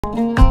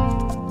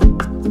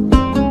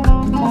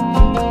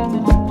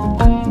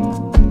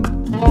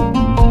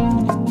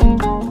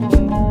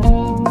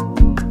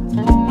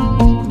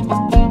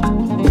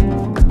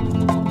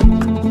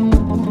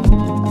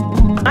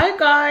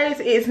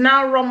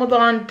now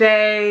Ramadan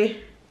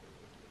day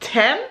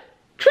 10.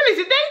 Trin, is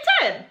it day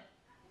 10?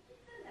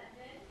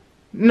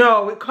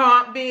 No, it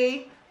can't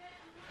be.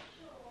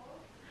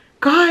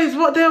 Guys,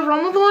 what day of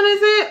Ramadan is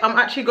it? I'm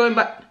actually going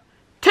back.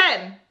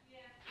 10.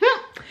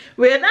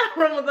 We're now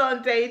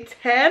Ramadan day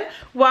 10.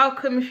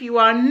 Welcome if you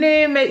are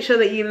new. Make sure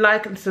that you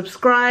like and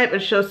subscribe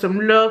and show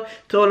some love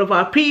to all of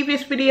our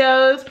previous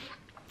videos.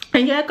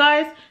 And yeah,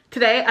 guys,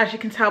 today, as you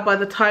can tell by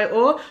the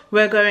title,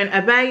 we're going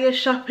Abayas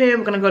shopping.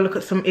 We're going to go look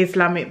at some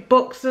Islamic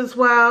books as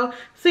well.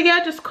 So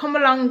yeah, just come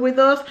along with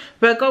us.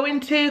 We're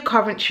going to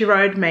Coventry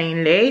Road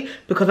mainly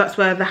because that's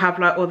where they have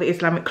like all the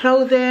Islamic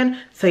clothing.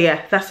 So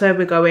yeah, that's where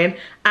we're going.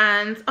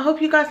 And I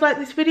hope you guys like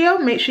this video.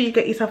 Make sure you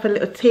get yourself a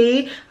little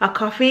tea, a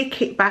coffee,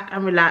 kick back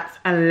and relax,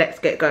 and let's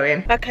get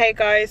going. Okay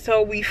guys,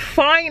 so we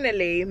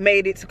finally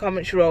made it to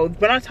Coventry Road.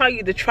 When I tell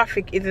you the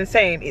traffic is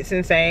insane, it's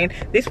insane.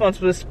 This one's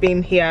supposed to be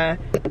here.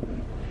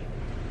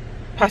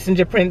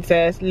 Passenger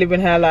princess living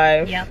her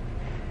life. Yep.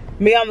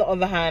 Me on the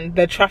other hand,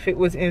 the traffic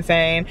was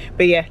insane.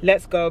 But yeah,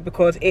 let's go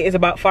because it is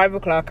about 5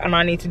 o'clock and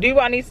I need to do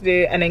what I need to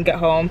do and then get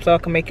home so I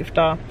can make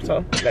iftar.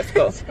 So let's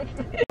go.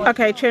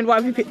 Okay, Trin, what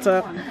have you picked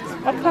up?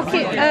 A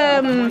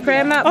pocket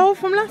prayer mat. Oh,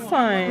 from last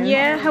time.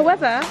 Yeah,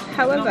 however,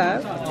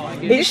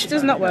 this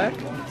does not work.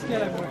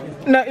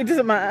 No, it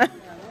doesn't matter.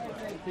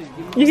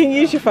 You can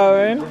use your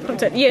phone.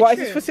 Yeah, what,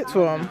 is this for sixth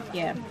form?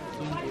 Yeah.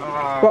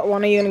 What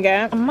one are you gonna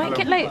get? I might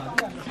get like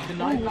a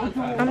I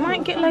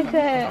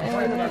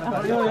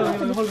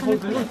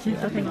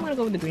think I'm gonna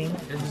go with the green.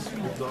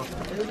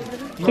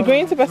 The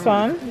green's the best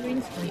one. The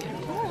green's cute.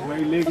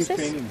 What's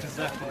this?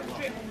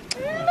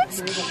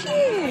 That's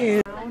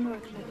cute.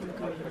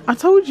 I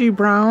told you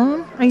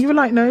brown and you were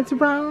like no to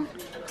brown.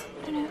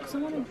 I don't know, because I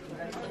wanted...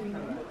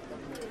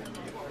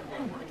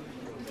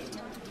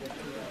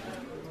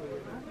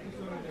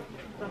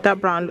 That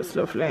brown looks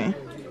lovely.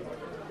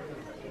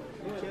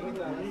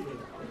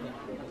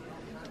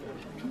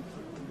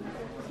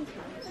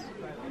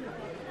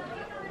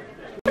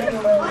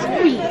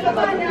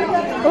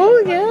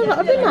 Oh yeah,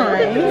 that'd be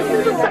nice.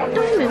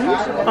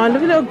 I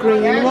love a little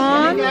green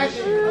one.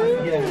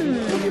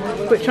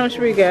 Which one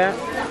should we get?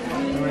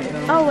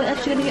 Oh, we're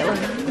actually gonna get one.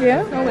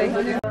 Yeah? Oh wait.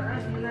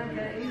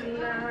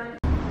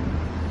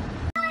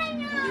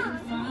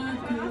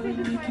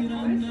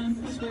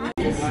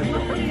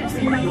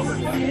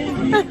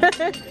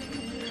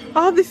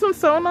 Oh, this one's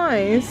so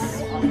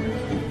nice.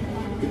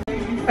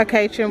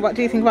 Okay, Trin, what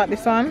do you think about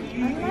this one? I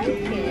like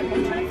it.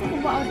 I'm trying to think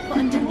of what I would put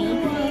underneath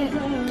it.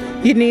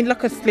 You'd need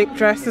like a slip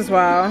dress as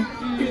well.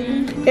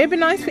 It'd be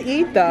nice for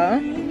Eid though.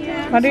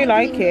 Yeah, I do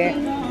like it.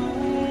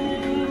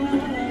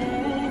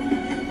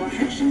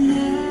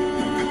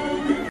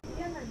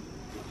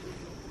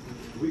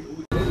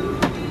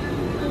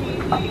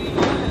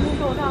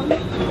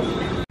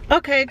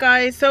 Okay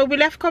guys, so we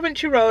left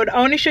Coventry Road. I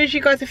only showed you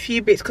guys a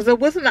few bits because there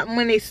wasn't that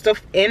many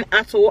stuff in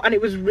at all and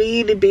it was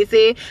really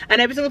busy,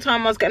 and every single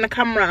time I was getting a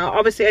camera out,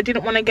 obviously I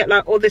didn't want to get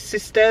like all the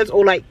sisters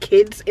or like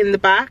kids in the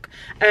back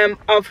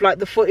of like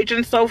the footage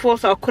and so forth,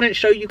 so I couldn't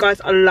show you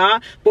guys a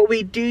lot, but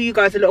we do you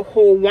guys a little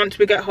haul once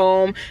we get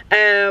home.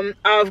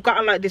 I've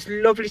gotten like this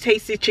lovely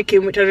tasty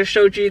chicken which I just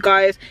showed you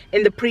guys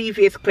in the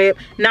previous clip.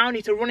 Now I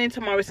need to run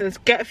into Morrison's,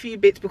 get a few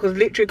bits because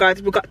literally guys,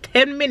 we've got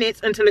 10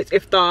 minutes until it's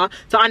iftar,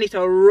 so I need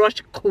to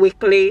rush quickly.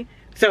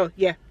 So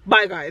yeah,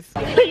 bye guys.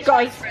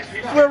 Guys,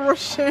 we're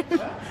rushing.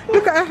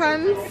 Look at our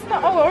hands. Oh,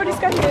 I already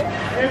scanned it.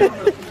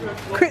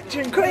 Quick,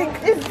 Jim, quick.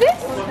 Is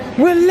this?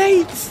 We're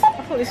late.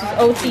 I thought this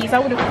was OTs. I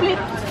would have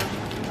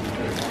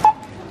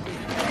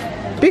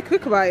flipped. Be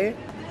quick about it.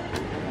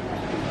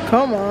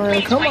 Come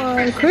on,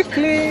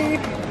 quickly.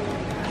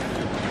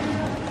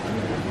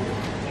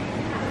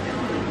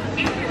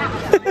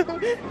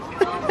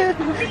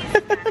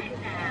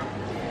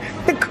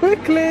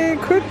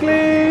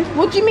 Quickly.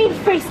 What do you mean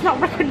face not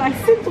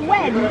recognised? Since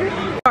when?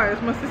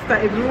 Guys, my sister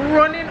is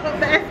running up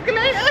the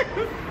escalator.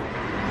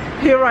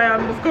 Here I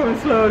am just going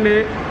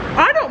slowly.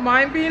 I don't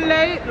mind being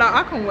late, like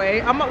I can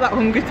wait. I'm not that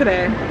hungry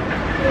today.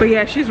 But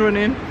yeah, she's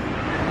running.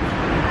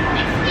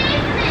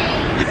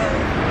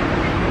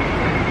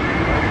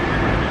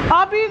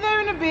 I'll be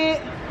there in a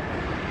bit.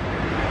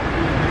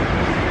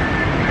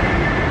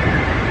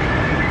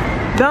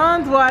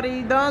 Don't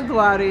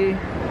worry.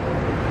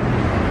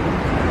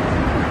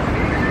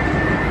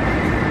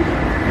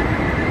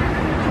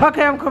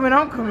 Okay, I'm coming.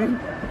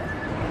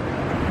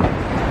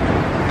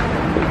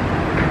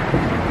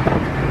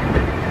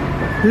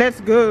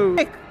 Let's go.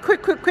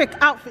 Quick,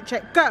 outfit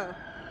check, go.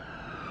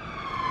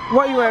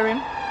 What are you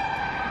wearing?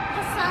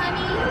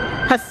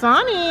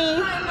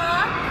 Hassani.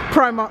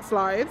 Primark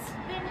slides.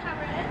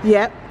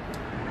 Yep.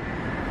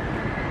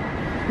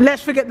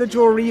 Let's forget the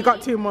jewelry, you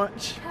got too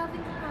much.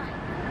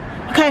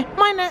 Okay,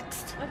 mine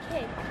next.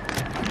 Okay.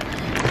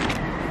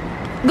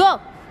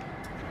 Go.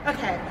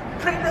 Okay,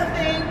 pretty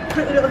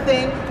little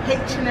thing,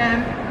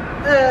 H&M.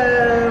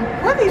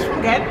 Where are these from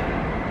again?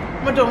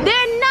 Madonna.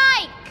 They're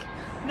Nike.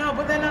 No,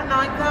 but they're not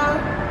Nike though.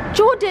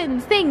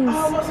 Jordan's things.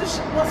 Oh, what's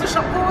the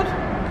shop called?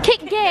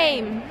 Kick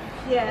Game.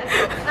 Yeah.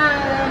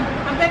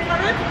 I'm Ben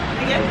Harrod.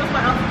 Again, that's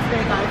my outfit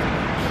today, guys.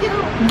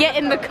 Get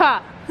in the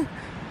car.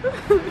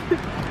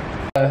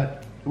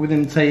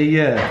 Within say a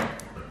year.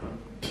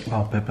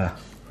 Oh, Pepper.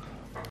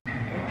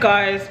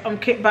 Guys, I'm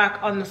kicked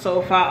back on the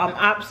sofa. I'm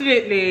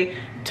absolutely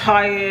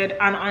tired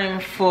and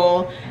I'm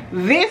full.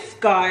 This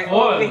guy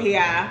over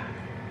here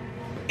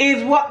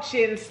is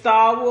watching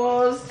Star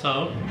Wars.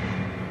 So?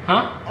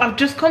 Huh? I've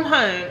just come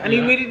home and he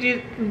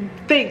really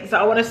thinks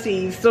that I want to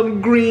see some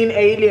green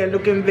alien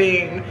looking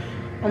thing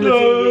on the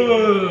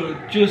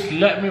TV. Just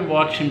let me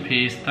watch in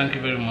peace. Thank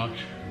you very much.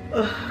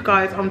 Ugh,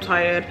 guys, I'm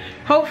tired.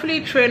 Hopefully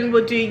Trin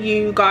will do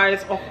you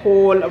guys a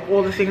haul of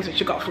all the things that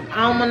you got from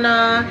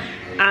Almana,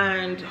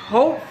 and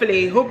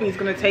hopefully hubby's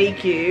gonna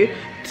take you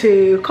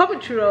to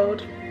Coventry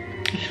Road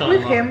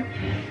with him.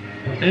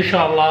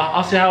 Inshallah.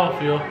 I'll see how I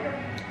feel.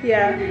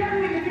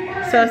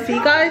 Yeah. So I'll see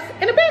you guys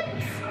in a bit.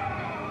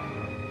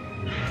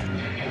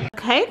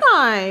 Okay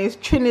guys,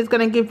 Trin is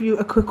gonna give you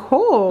a quick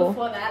haul.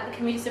 Before that,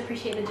 can we just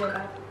appreciate the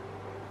joker?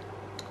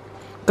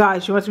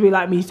 Guys, she wants to be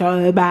like me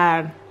so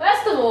bad.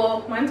 First of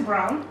all, mine's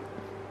brown.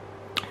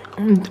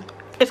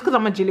 It's because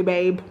I'm a jilly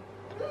babe.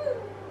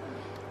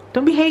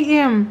 Don't be hating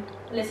him.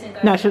 Listen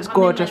guys, No, she's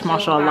gorgeous,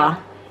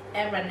 mashallah.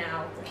 Era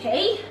now,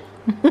 okay?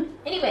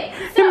 Anyway,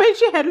 It so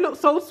makes your head look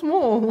so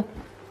small.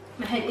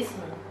 my head is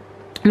small.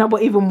 No,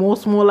 but even more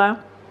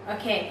smaller.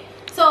 Okay,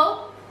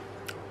 so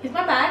here's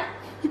my bag.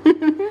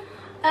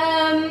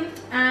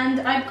 And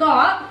I've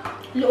got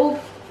little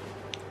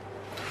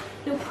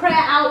prayer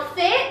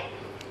outfit.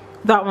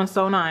 That one's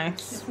so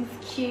nice. This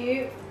one's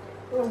cute.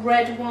 A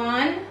red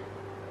one.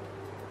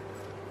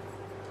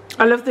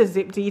 I love the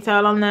zip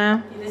detail on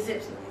there. Yeah, the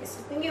zip's nice.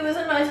 I think it was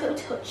a nice little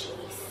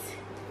touchies.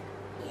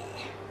 Yeah,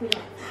 we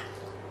like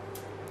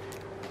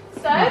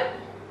that. So,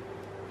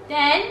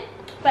 then,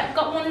 but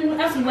got one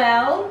as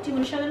well. Do you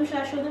want to show them? Should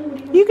I show them? What do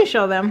you want? You can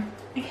show them.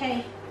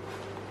 Okay.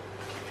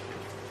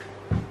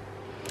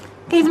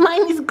 Guys,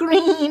 mine is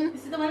green.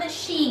 This is the one that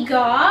she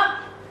got.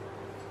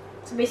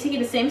 So basically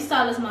the same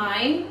style as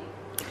mine.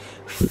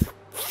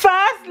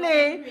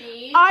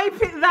 Firstly, I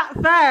picked that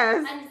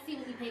first. And see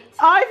what you picked.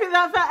 I picked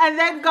that first, and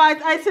then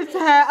guys, I said to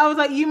her, I was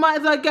like, you might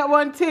as well get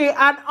one too,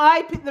 and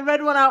I picked the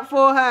red one out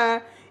for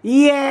her.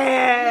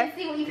 Yeah. Let's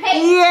see what you picked.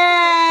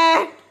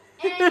 Yeah.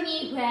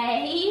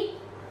 Anyway,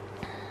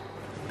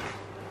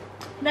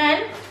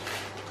 then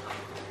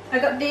I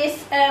got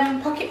this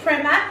pocket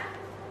prayer mat.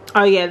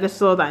 Oh yeah, they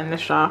saw that in the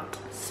shop.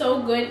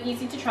 So good,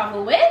 easy to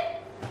travel with.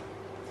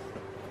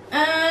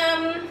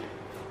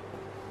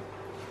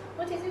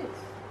 What is it?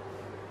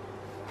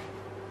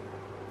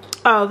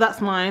 Oh, that's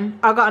mine.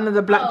 I got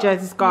another black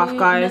jersey scarf,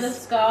 guys. Another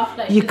scarf,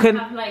 like You can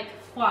have like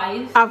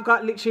 5. I've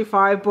got literally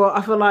 5, but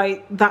I feel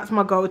like that's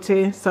my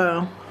go-to,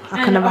 so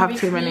I can never have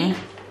too many.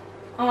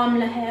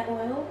 Amla hair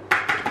oil.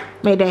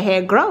 Made their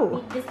hair grow.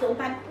 With this little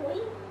bad boy.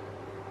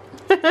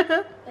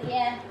 But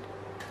yeah.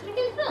 Did I get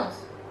anything else?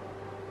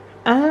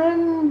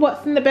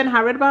 What's in the Ben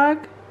Harrod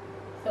bag?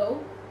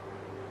 So.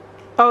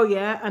 Oh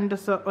yeah, and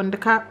just an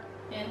undercap.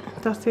 Yeah.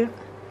 That's it.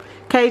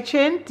 Okay,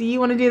 Chin, do you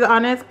want to do the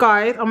honors?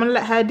 Guys, I'm gonna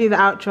let her do the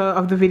outro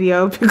of the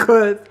video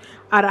because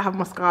I don't have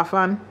my scarf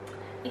on.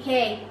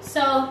 Okay,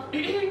 so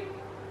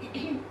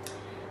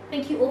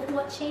thank you all for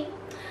watching.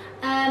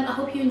 I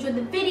hope you enjoyed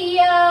the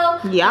video.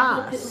 Yes. I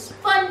hope it was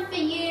fun for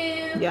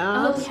you. Yes.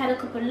 I hope you had a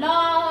couple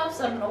laughs.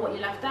 I don't know what you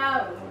laughed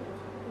at.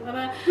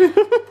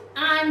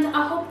 And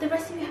I hope the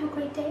rest of you have a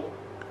great day.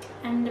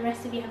 And the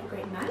rest of you have a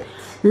great night.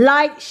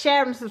 Like,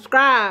 share, and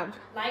subscribe.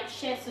 Like,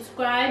 share,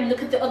 subscribe.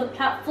 Look at the other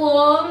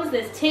platforms.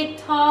 There's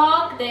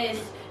TikTok. There's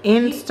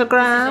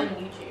Instagram.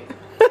 This is on YouTube.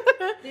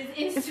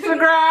 There's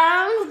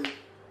Instagram.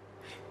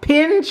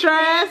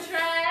 Pinterest.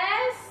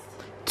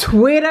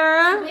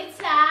 Twitter.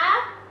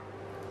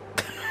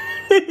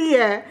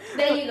 Yeah.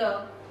 There you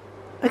go.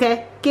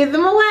 Okay, give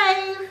them a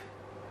wave.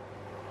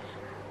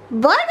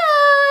 Bye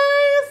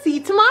guys. See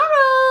you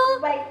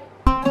tomorrow. Bye.